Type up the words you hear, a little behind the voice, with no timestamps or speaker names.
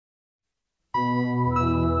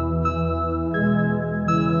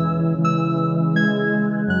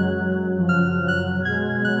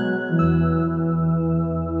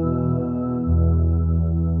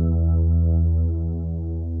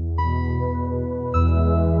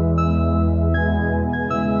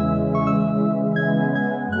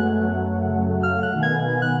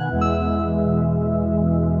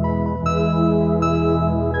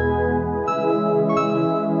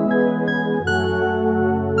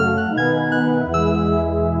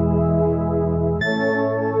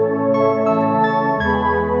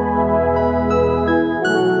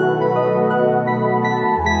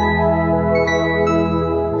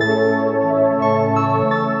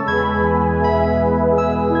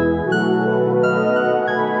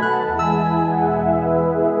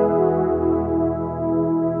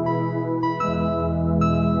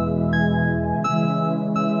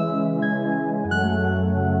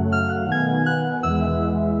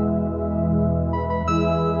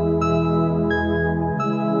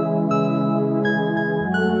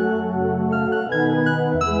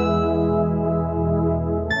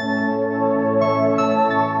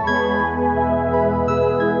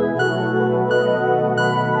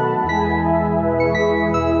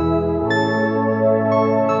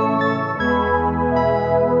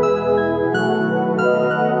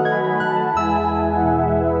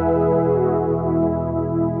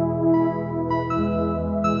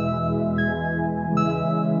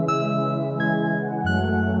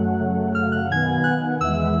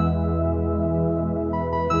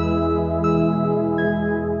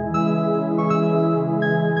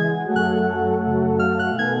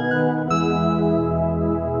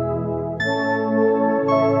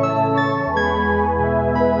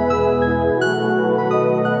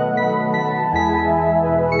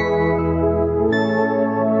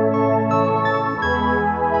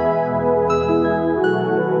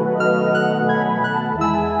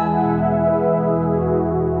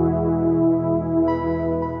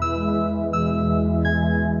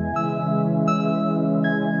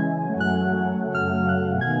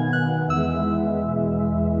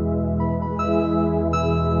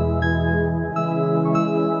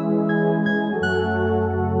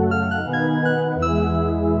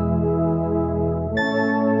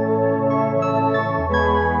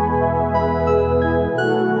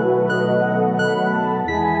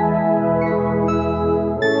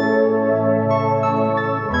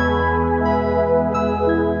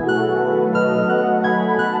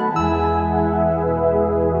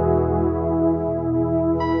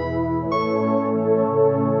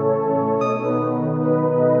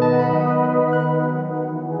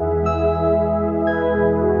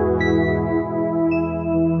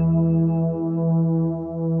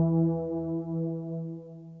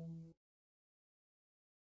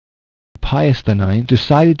Pius IX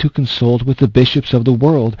decided to consult with the bishops of the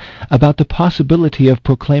world about the possibility of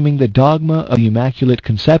proclaiming the dogma of the Immaculate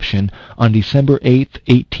Conception on December 8,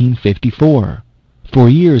 1854. For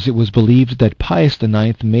years it was believed that Pius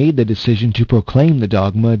IX made the decision to proclaim the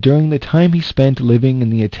dogma during the time he spent living in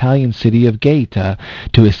the Italian city of Gaeta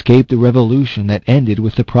to escape the revolution that ended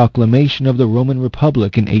with the proclamation of the Roman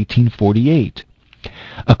Republic in 1848.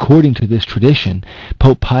 According to this tradition,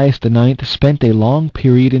 Pope Pius IX spent a long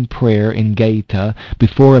period in prayer in Gaeta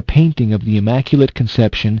before a painting of the Immaculate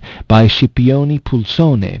Conception by Scipione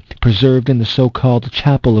Pulsone, preserved in the so-called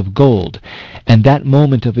Chapel of Gold, and that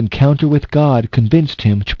moment of encounter with God convinced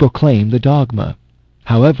him to proclaim the dogma.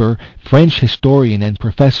 However, French historian and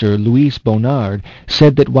professor Louis Bonnard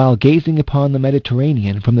said that while gazing upon the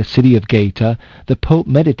Mediterranean from the city of Gaeta, the Pope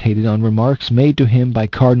meditated on remarks made to him by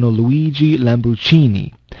Cardinal Luigi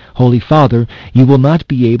Lambruschini. "Holy Father, you will not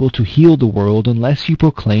be able to heal the world unless you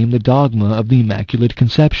proclaim the dogma of the Immaculate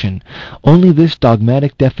Conception. Only this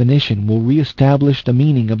dogmatic definition will re-establish the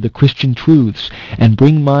meaning of the Christian truths and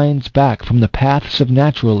bring minds back from the paths of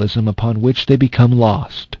naturalism upon which they become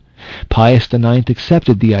lost." Pius IX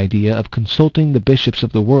accepted the idea of consulting the bishops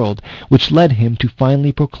of the world, which led him to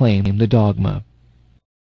finally proclaim the dogma.